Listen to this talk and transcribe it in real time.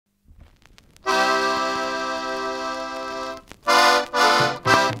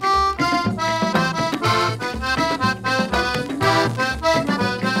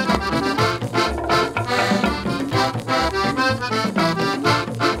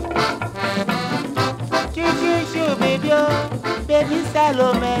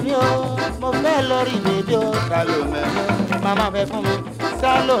Salome mi o, mo fẹ́ lórí bèbí o. Salome mi o, màmá fẹ́ fún mi.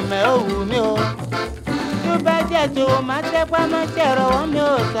 Salome ó wù mí o. Tó bá jẹ́ tó o máa tẹ́pá máa ṣẹ̀rọ̀ wọ́n mi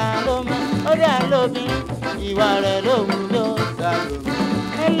o. Salome ó dà lóbìnrin, ìwà rẹ̀ ló wù mí o. Salome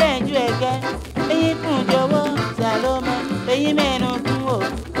ẹlẹ́jú ẹ̀gẹ́, eyín fún jọ̀wọ́. Salome eyín mẹ́nu fún o,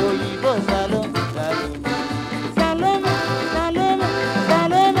 òyìnbó Salome. Salome, Salome,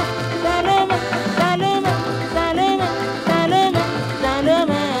 Salome, Salome, Salome, Salome, Salome, Salome,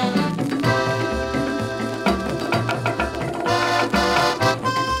 Salome.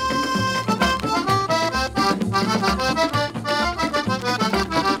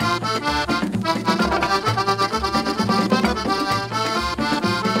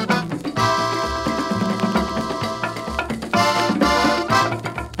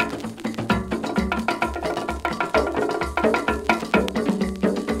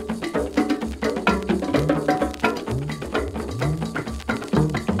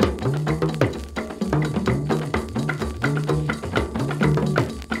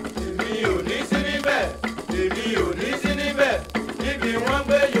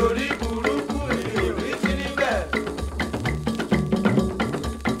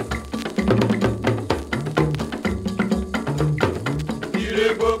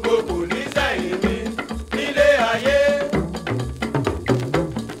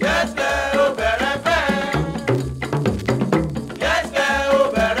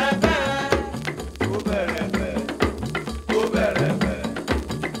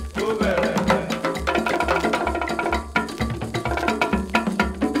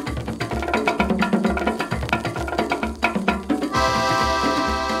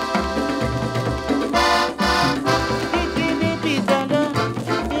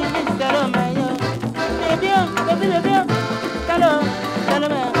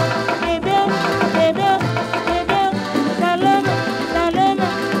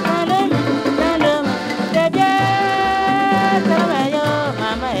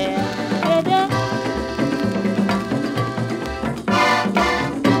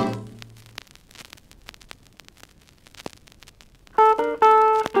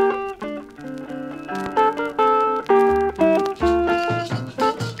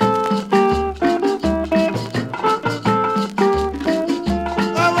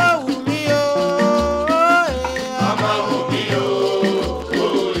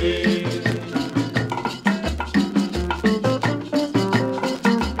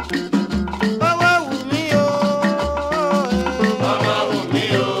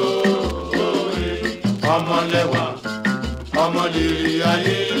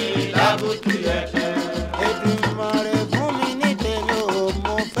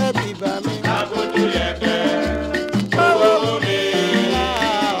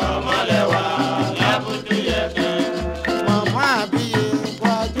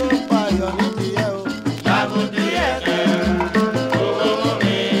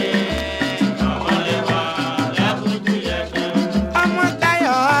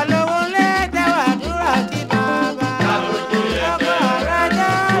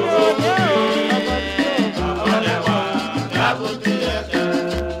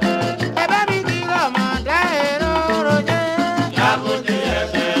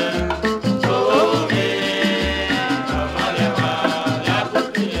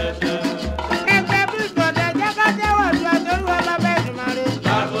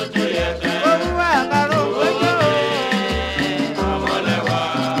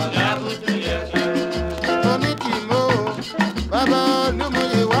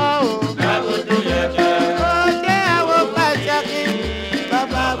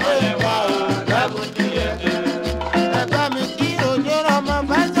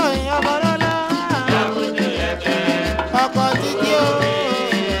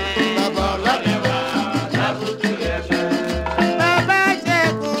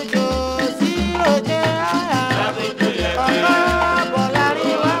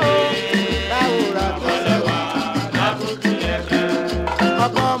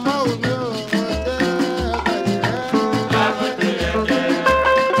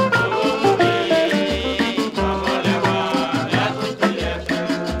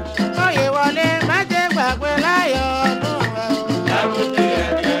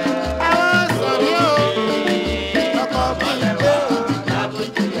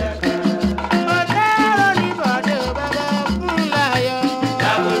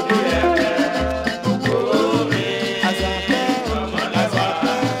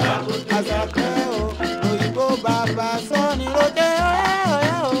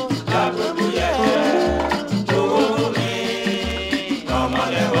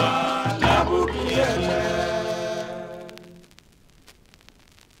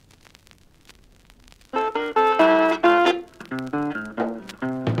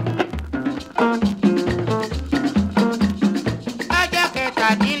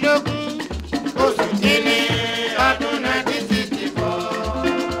 kẹtàdínlógún oṣù kínní ọdún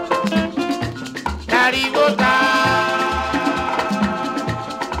 1964 láriwo ta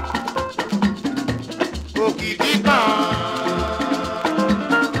òkìkí kan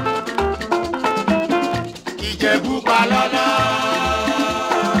Ìjẹ̀bú pa lọ́lọ́.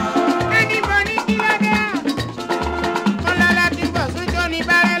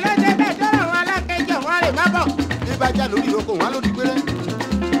 Bájá lórí ìrókò wọn lórí gbélé.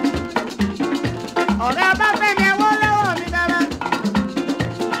 Ọ̀rẹ́ Ọbáfẹ́mi ẹ̀wọ́ lọ́wọ́ mi bàbá.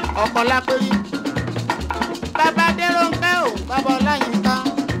 Ọkọ̀ lápẹ́rí. Bàbá Dairo ń pẹ́ ò bàbá Ọláyínká.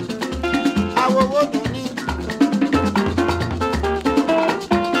 Awowó dùn ní.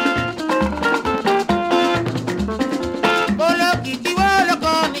 Olókìkí wo ló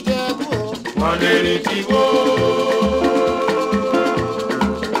kàn níjẹ̀bú o. Wọ́n lè retí wo.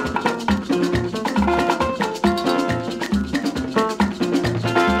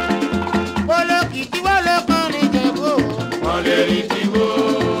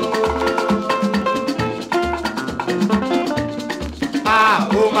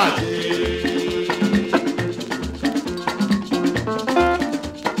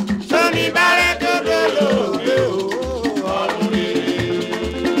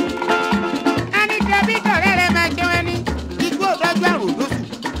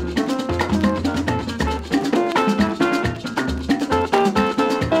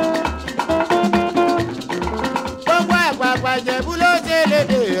 Ìjẹ̀bú ló ṣe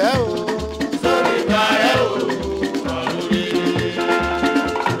lédè ẹ̀ o. Sórí ìgbà ẹ̀ o, ọ̀run rí.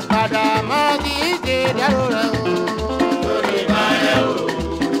 Padà mọ́ kí n ṣe dárò rẹ̀ o. Sórí ìgbà ẹ̀ o,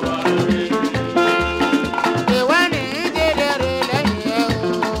 ọ̀run rí. Ìwà ní í ṣe dẹ̀rẹ̀ lẹ́yìn ẹ̀ o.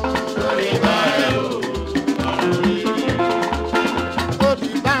 Sórí ìgbà ẹ̀ o, ọ̀run rí. Ó ti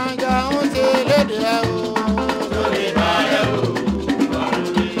gbàǹjọ ń ṣe lédè ẹ̀ o. Sórí ìgbà ẹ̀ o, ọ̀run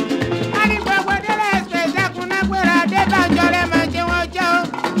rí. A ní gbogbo délé ẹ̀sẹ̀ ìṣẹ́kùn náà gbéra dé bàjọ́ rẹ̀ máa jẹ́ wọ́n jẹ́ o.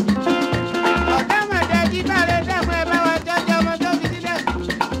 Ọ̀dọ́mọdé jí bàrẹ̀ dẹ́kun ẹ̀ bá wa jọjọ́ ọmọ tó fi sílẹ̀.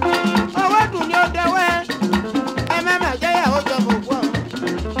 Owó dùn ní ó dọwọ́ ẹ. Ẹ má má jẹ́ ìyàwó jọmọ òkú ọ̀hún.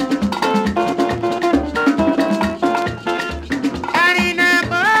 Àrìnà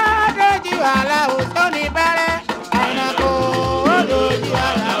kò dojú àlà ò tó ní bẹ̀rẹ̀. Àrìnà kò dojú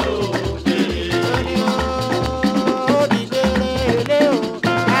àlà ò kéré. Lóní ó di kéré lé o.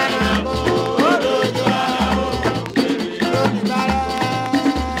 Àrìnà kò dojú àlà ò kéré. Lóní bẹ̀rẹ̀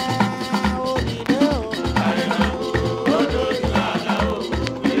ó di lé o. Àrìnà kò dojú àlà ò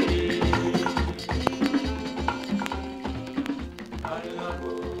kéré. Àrìnà kò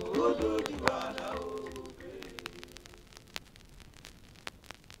dojú àlà ò kéré.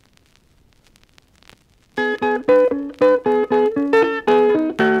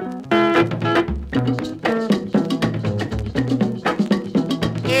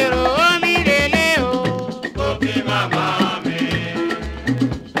 Èrò omi relé o, kò kí màmá mi.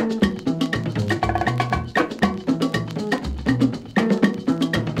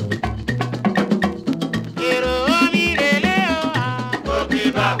 Èrò omi relé o, kò kí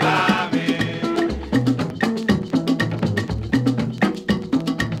bàbá mi.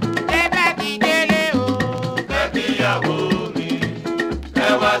 Ẹ bá ti délé o, kẹ́ kí ìyàwó mi. Ẹ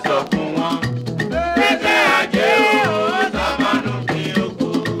wá sọ fún wọn. Ẹsẹ̀ ajé o, sọmọnù kí o kú.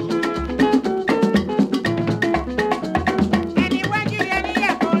 Ẹni wájú rẹ̀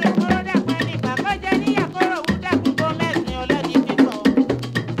níyàkó lè kóró dàpọ̀ ẹni bàbá jẹ́ níyàkó rò wú dàkún kó mẹ́sìn ọlọ́dì pípọ̀.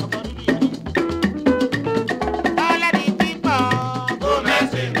 Ọkọ̀ dúdú yẹn ni. Ọlọ́dì pípọ̀ kó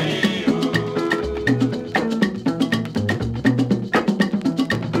mẹ́sìn mi o.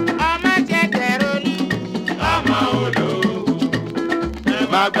 Ọmọ jẹ tẹ̀rọ̀lì. Ọmọ olówó. Ẹ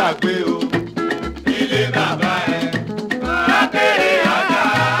má gbàgbé o, ilé bàbá ẹ. Akéré ọjà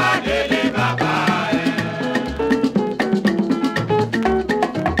délé bàbá ẹ.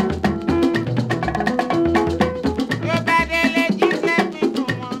 Tó bá délé jíṣẹ́ fi fún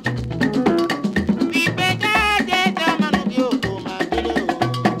wọn. Fìgbé jáde jọmọnù bí òkú máa délé o.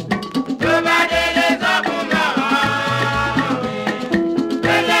 Tó bá délé sọ fún màmá mi.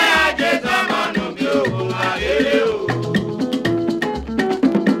 Ẹsẹ̀ ajé jọmọnù bí òkú máa délé o.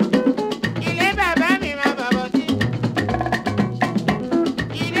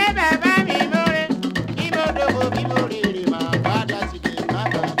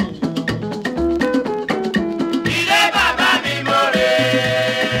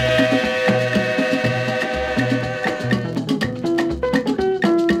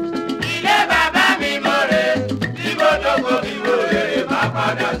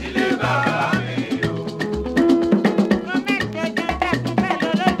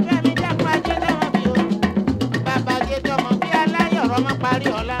 parí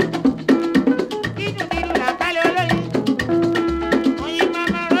ọ̀la. Dídùn dídùn làkàlẹ̀ olóyin. Oyin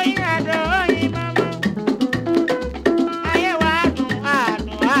mama oyin àdó oyin mama. Ayé wa dùn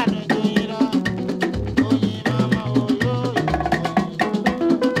àdùn àdùn joyin lọ. Oyin mama oyo oyin.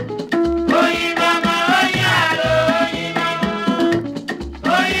 Oyin mama oyin àdó oyin mama.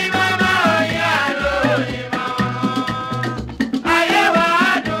 Oyin mama oyin àdó oyin mama. Ayé wa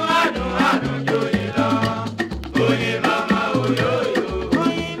dùn àdùn àdùn joyin lọ. Oyin mama oyo oyo.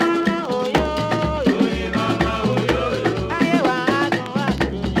 Oyin mama oyo oyo. Oyin mama oyo oyo. Ayé wa dùn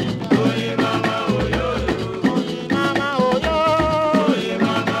àdùn joyin lọ. Oyin mama oyo oyo. Oyin mama oyo. Oyin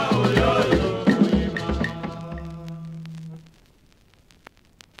mama oyo oyo. Oyin mama.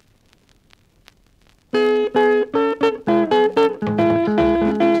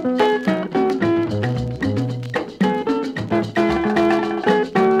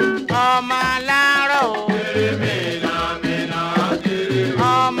 Ọmọ alárọ̀ o.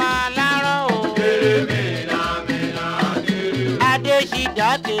 Ọmọ alárọ̀ o. Adéṣídà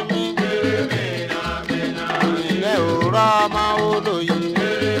tèmi. Ilé òrọ̀ ọmọ olóye.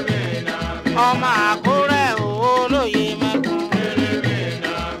 Ọmọ Àkúrẹ́ o, olóye mẹ́kun.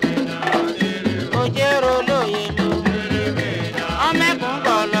 Ojèrò olóye mi o. Ọmẹkùn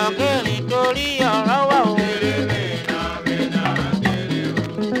gbọ̀lọ̀ kẹrin torí ọ̀rọ̀ wà o.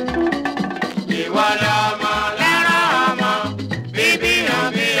 Ìwọ lọmọ lẹ́rọ̀ ọmọ, bíbí náà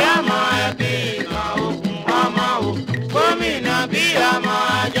bí ọmọ ẹbí ìkan òkun ọmọ o. Gómìnà bí ọmọ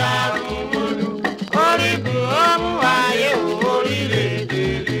ajagun mọ́lú. Oríkù ó mú ayé o, orílẹ̀-èdè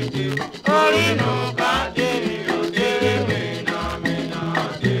lédè. Orínú ká tèmi ò tèrè mìnàmìnà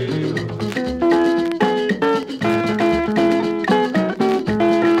tèrè o.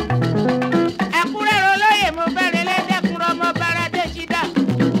 Ẹ̀kúnrẹ́rẹ́ olóyè mo bẹ̀rẹ̀ lẹ́dẹ̀kúnrọ́ ọmọ bára dé ṣídà.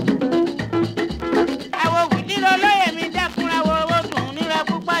 Àwọn wìlíro olóyè mi dẹ́kunra wo owó dùn níra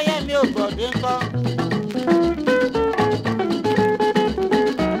púpọ̀ yẹ mi ò gbọ̀dé ńkọ́.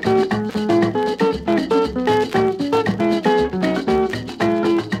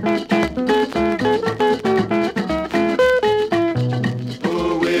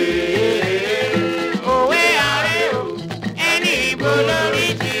 Òwe ààrẹ o, ẹni ìbò lórí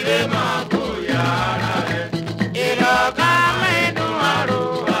tìrẹ mọ̀ kó yára rẹ̀. Ìlọ́ka mẹ́dùn àrò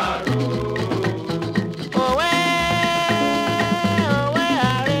àrò. Òwe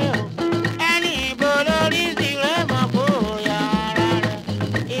ààrẹ o, ẹni ìbò lórí tìrẹ mọ̀ kó yára rẹ̀.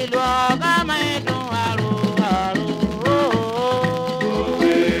 Ìlọ́ka mẹ́dùn àrò àrò.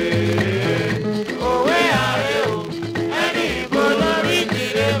 Òwe ààrẹ o, ẹni ìbò lórí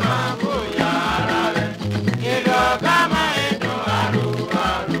tìrẹ mọ̀ kó yára rẹ̀. Ìlọ́ka mẹ́dùn àrò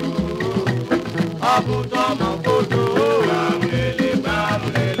àrò. Ọ̀bùtọ̀ mọ̀ kódò. Bàmúlélé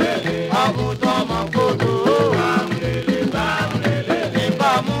bàmúlélé. Ọ̀bùtọ̀ mọ̀ kódò. Bàmúlélé bàmúlélé.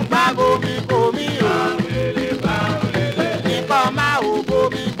 Nìkan mú gbá bomi bomi o. Bàmúlélé bàmúlélé. Nìkan máa wò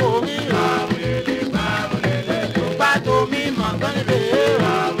bomi bomi o. Bàmúlélé bàmúlélé. Nígbà tó mi mọ̀ tán lè o.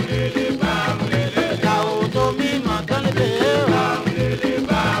 Bàmúlélé bàmúlélé. Ìyàwó tó mi mọ̀ tán lè o. Bàmúlélé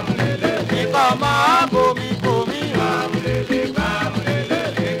bàmúlélé. Nìkan máa bomi bomi o. Bàmúlélé bàmúlélé.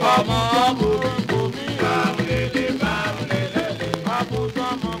 Nìkan máa bomi bomi o. Bàmúlélé bàmúlélé. Ọ̀bùtọ̀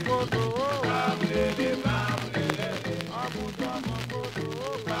mọ̀ kódò. Bàmúlélé bàmúlélé. Ọ̀bùtọ̀ mọ̀ kódò.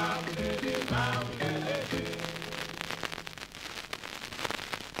 Bàmúlélé bàmúlélé.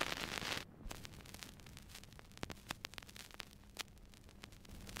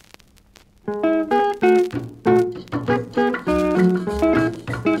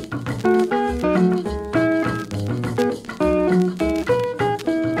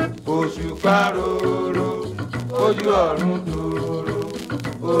 Òṣùpá rorò, ojú ọ̀run tòrò,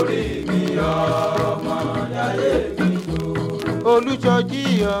 orí mi ọmọ jayé mi tòrò. Olùjọ́jí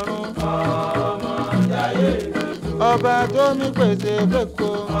ọ̀run, ọmọ jayé mi tòrò. Ọba tó mi pèsè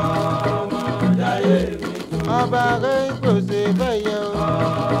fẹ́kọ̀, ọmọ jayé mi tòrò. Ọba rẹ̀ pèsè fẹ́yẹ o,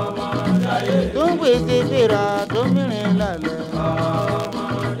 ọmọ jayé mi tòrò. Tó ń pèsè fèrà tó mìíràn lálẹ́, ọmọ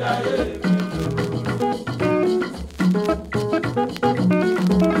jayé mi tòrò.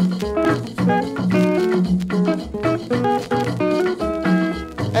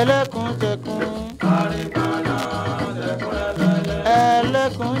 Ẹlẹ́kùn jẹkùn. Àríkànà jẹkùn rẹ̀lẹ́lẹ́.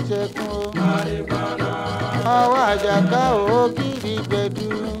 Ẹlẹ́kùn jẹkùn. Àríkànà. Ọwọ́ àjàká ògiri gbẹ̀dú.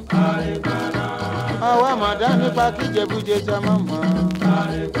 Àríkànà. Ọwọ́ àmọ̀dá nípa kí jẹ̀bújẹ sọmọ mọ́.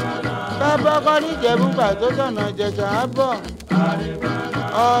 Àríkànà. Tábọ́kọ́ ní jẹ̀bú gbà tó tọ̀nà jẹ̀sà á bọ̀. Àríkànà.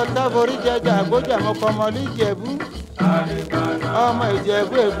 Ọ̀tá forí jẹjà àgbójà mọ́kọ́mọ́ ní jẹ̀bú. Àríkànà. Ọmọ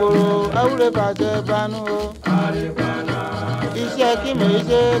Ìjẹ̀bú ègboro awúrẹ́ fàṣẹ banú o. Àríkànà. Iṣẹ́ kí mèé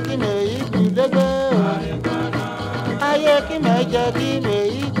ṣe kí mèé yí kú lẹ́gbẹ́ o. Àríkànà. ayé kí mẹ́ jẹ́ kí mẹ́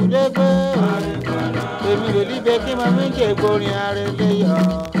yí kúlé gbé. Èmi lè líbe kí mọ́ mi jẹ́ ìgbórin arẹlẹ yọ.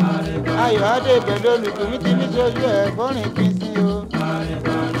 Ayọ̀ adé pẹ̀lú olùkùnmí tí mi sojú ẹ̀ fọ́rin kí n sí o.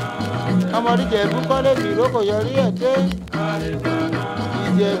 Ọmọdé Ìjẹ̀bú kọ́lé bìró kò yọrí ẹ̀ dé.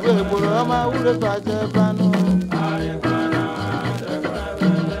 Ìjẹ̀bú ègbòrò ọmọ awúrẹ́ fàṣẹ banú.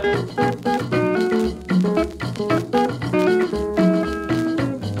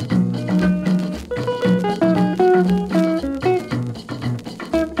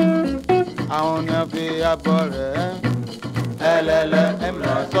 Àwọn ni a fi abọ́ rẹ̀ ẹlẹ́lẹ́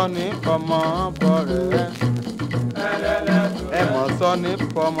ẹ̀mọ̀ sọ́ni fọmọ bọ̀ rẹ̀ ẹ̀mọ̀ sọ́ni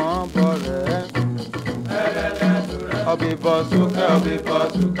fọmọ bọ̀ rẹ̀ ọbìbọ̀ súkẹ́ ọbìbọ̀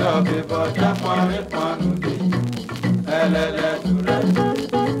súkẹ́ ọbìbọ̀ jápọ̀nrín pọ̀nù dé ẹlẹ́lẹ́ túrẹ́.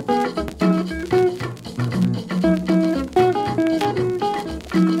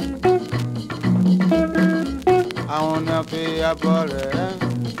 Àwọn ni a fi abọ́ rẹ̀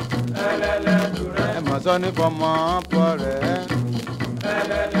ẹ̀mọ̀ sọ́ni fọmọ bọ̀ rẹ̀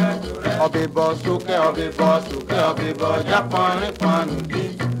ọbìbọ̀ súkẹ́ ọbìbọ̀ súkẹ́ ọbìbọ̀ jápọ̀nrín pọ̀nù dé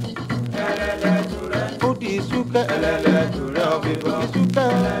odi súkẹ́ ẹlẹ́lẹ́ túrẹ́ ọbìbọ̀ súkẹ́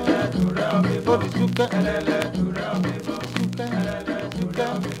odi súkẹ́ ẹlẹ́lẹ́ túrẹ́ ọbìbọ̀ súkẹ́ súkẹ́ súkẹ́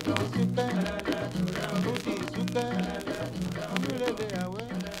odi súkẹ́ ọmọlẹ́lẹ́ àwẹ̀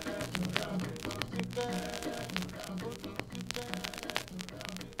súkẹ́ odi súkẹ́.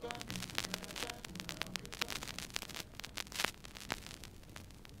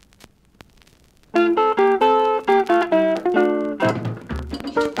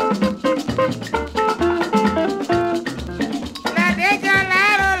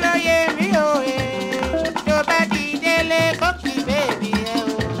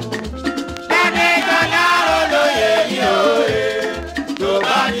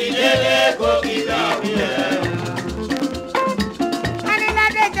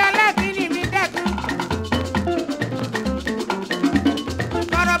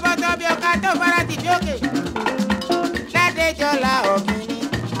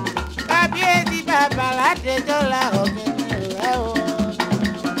 Ládéjọ́lá Ògìní rẹ̀ o.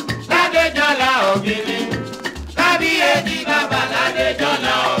 Ládéjọ́lá Ògìní, kábíyèsí bàbá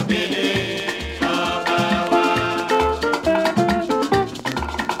Ládéjọ́lá Ògìní, ọba wa.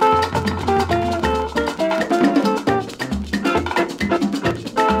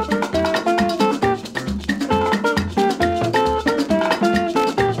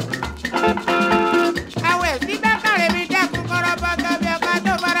 Àwẹ̀ sí bẹ́kàrẹ̀ mi dẹ́kun kọ́rọ́ bọ́tọ́ bí ọkọ̀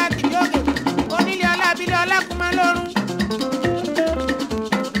tó fara tì lókè. Onílé ọlábílẹ̀ ọlákùnmá lórun.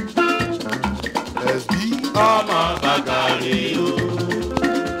 Ẹ̀sbí ọmọ Bàkàrè o.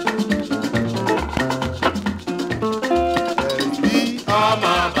 Ẹ̀sbí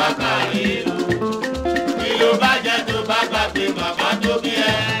ọmọ Bàkàrè o. Kí ló bá jẹ́ tó bá gbàgbé bàbá tó bí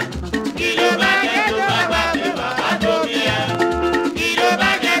ẹ? Kí ló bá jẹ́ tó bá gbàgbé bàbá tó bí ẹ? Kí ló bá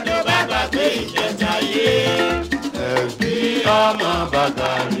jẹ́ tó bá gbàgbé ìjẹ̀sáyé? Ẹ̀sbí ọmọ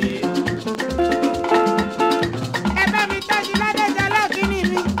Bàkàrè o.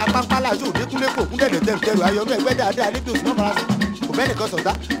 Apapala yóò dékúnlé kò kún dẹ̀dẹ̀ tẹ̀rù ayọ̀mọ́ ẹgbẹ́ dáadáa níbi òsì náà fara sí. Kò bẹ́ẹ̀ nìkan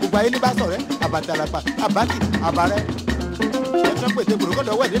sọ̀tá gbogbo ayé ní bá sọ̀rẹ́ àbàtàlàpà àbátì àbárẹ́. Ẹ̀sán pèsè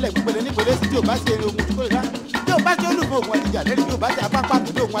gbòròkọ́dọ̀ wẹ̀ délẹ̀ gbígbélé nípele sí tí ò bá ṣe eré ogun tí kò lè dá. Tí ò bá ṣe olùkọ́ ògùn àti ìjà lẹ́rìí tí ò bá ṣe apápá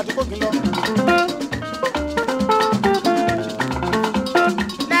àtúndé ògùn àti kókin lọ.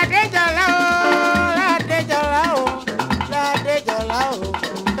 Ládéjọ́lá o, Ládéjọ́lá o, Ládéjọ́lá o,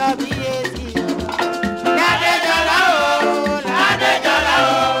 kábíyèsí o. Ládéjọ́lá o, Ládéjọ́lá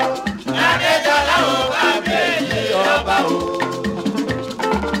o, Ládéjọ́lá o, kábíyèsí ọba o.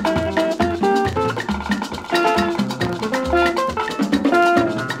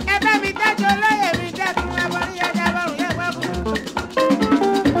 Ẹgbẹ́ mi dájọ́ olóyè mi dẹ́kun abọ́rí ẹja bọ́rùn yẹ gbọ́kùn.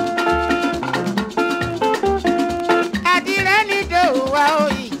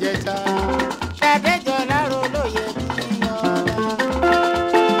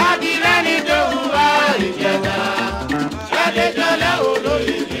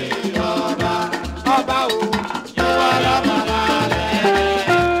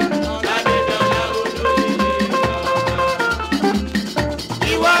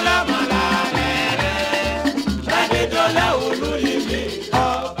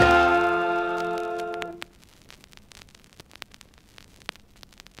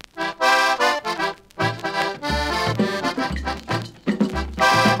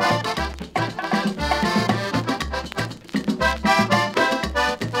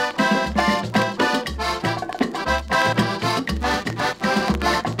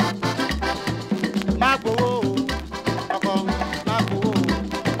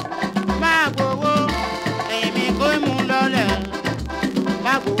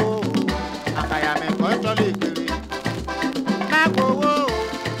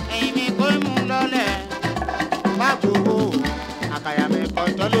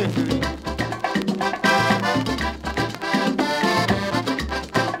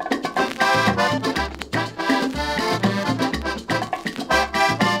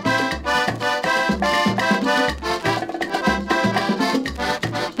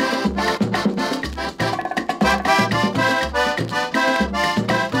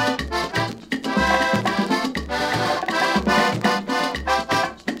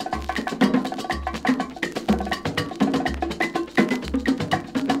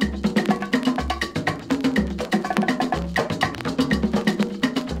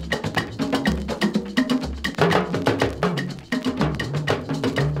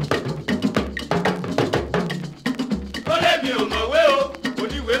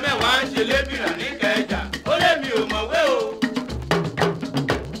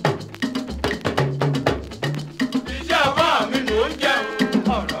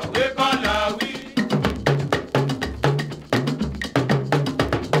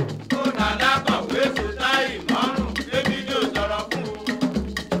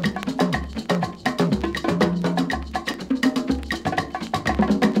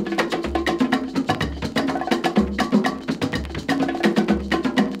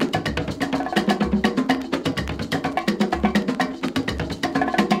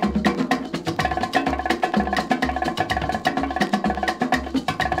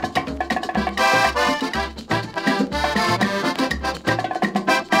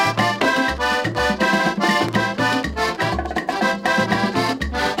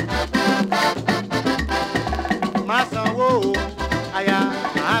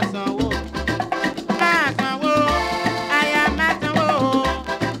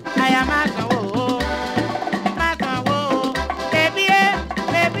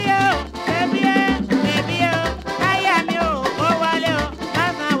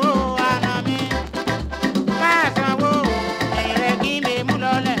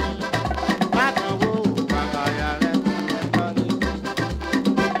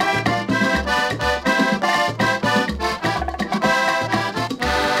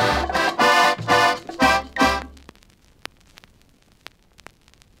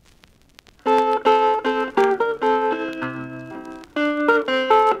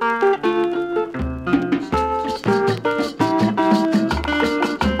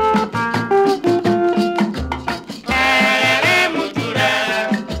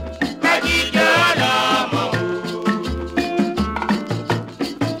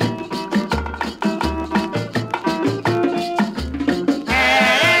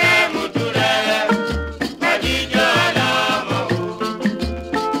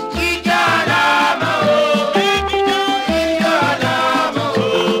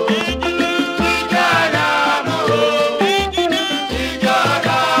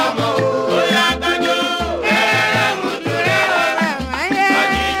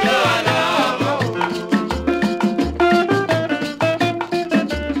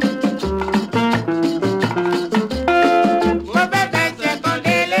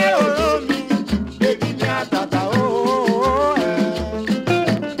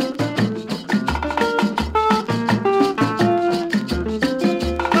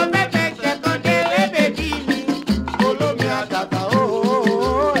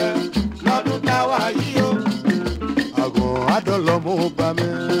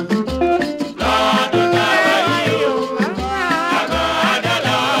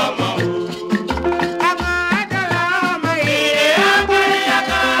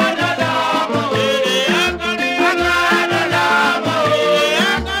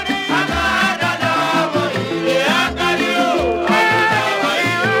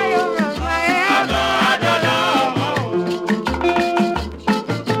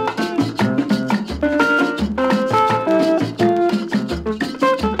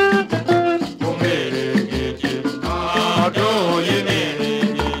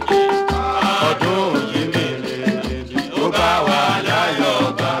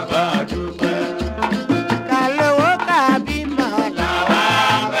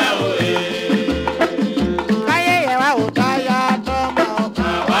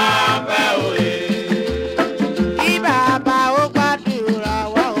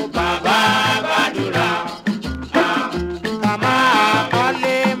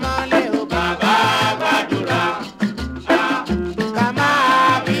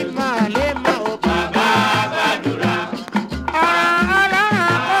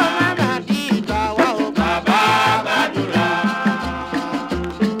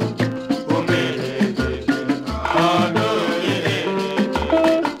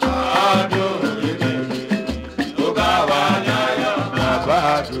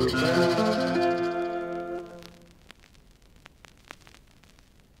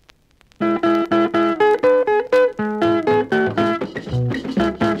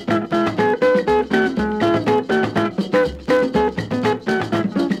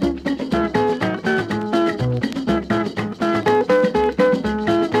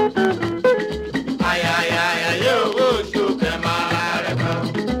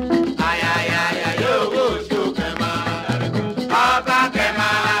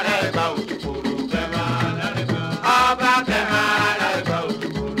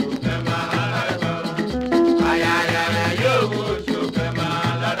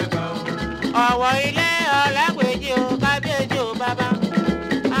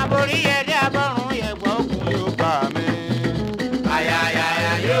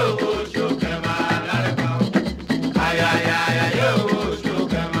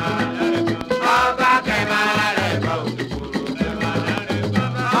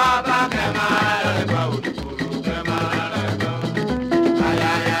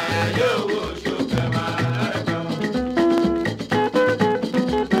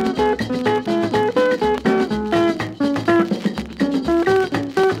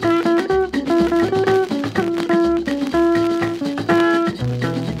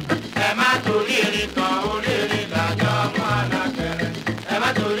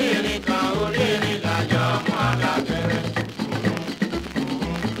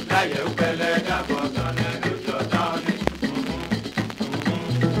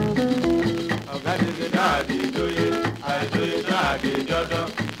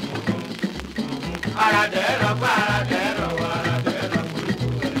 Ara dẹ̀rọ̀ pa ara dẹ̀rọ̀ wọ ara dẹ̀rọ̀ kúrúkú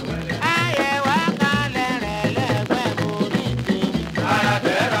wẹ́lẹ́wẹ́lẹ́. Ayé wa kalẹ̀ rẹ̀ lẹ́gbẹ́ mo ní tèmi. Ara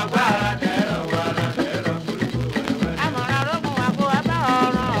dẹ̀rọ̀ pa ara dẹ̀rọ̀ wọ ara dẹ̀rọ̀ kúrúkú wẹ́lẹ́wẹ́lẹ́. Àmọ̀ràn rógun wa kó wa bá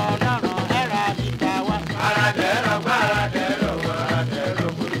ọ̀ràn ọlọ́run ẹ̀rọ àbíta wa. Ara dẹ̀rọ̀ pa ara dẹ̀rọ̀ wọ ara dẹ̀rọ̀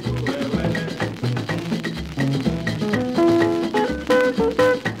kúrúkú wẹ́lẹ́wẹ́lẹ́.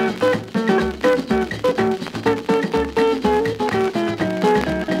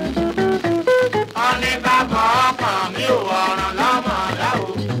 Ọ̀nì bàbá ọkàn mi ò ọ̀ràn lọ́mọdá o,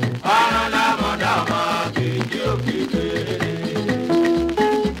 ọ̀ràn lọ́mọdá ọmọ kejì òkè kéré.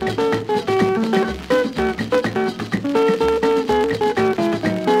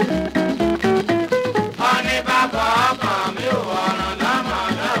 Ọ̀nì bàbá ọkàn mi ò ọ̀ràn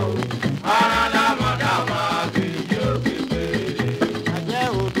lọ́mọdá o, ọ̀ràn lọ́mọdá ọmọ kejì òkè kéré. Àjẹ́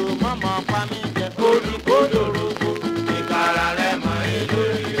odò mọ́mọ́ pa mí jẹ. Olùkódòrògbò ìkàrà rẹ̀ mọ̀ ẹ́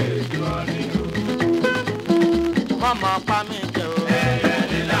lórí ètò ọ̀nì o. Mọ́mọ́ pa mí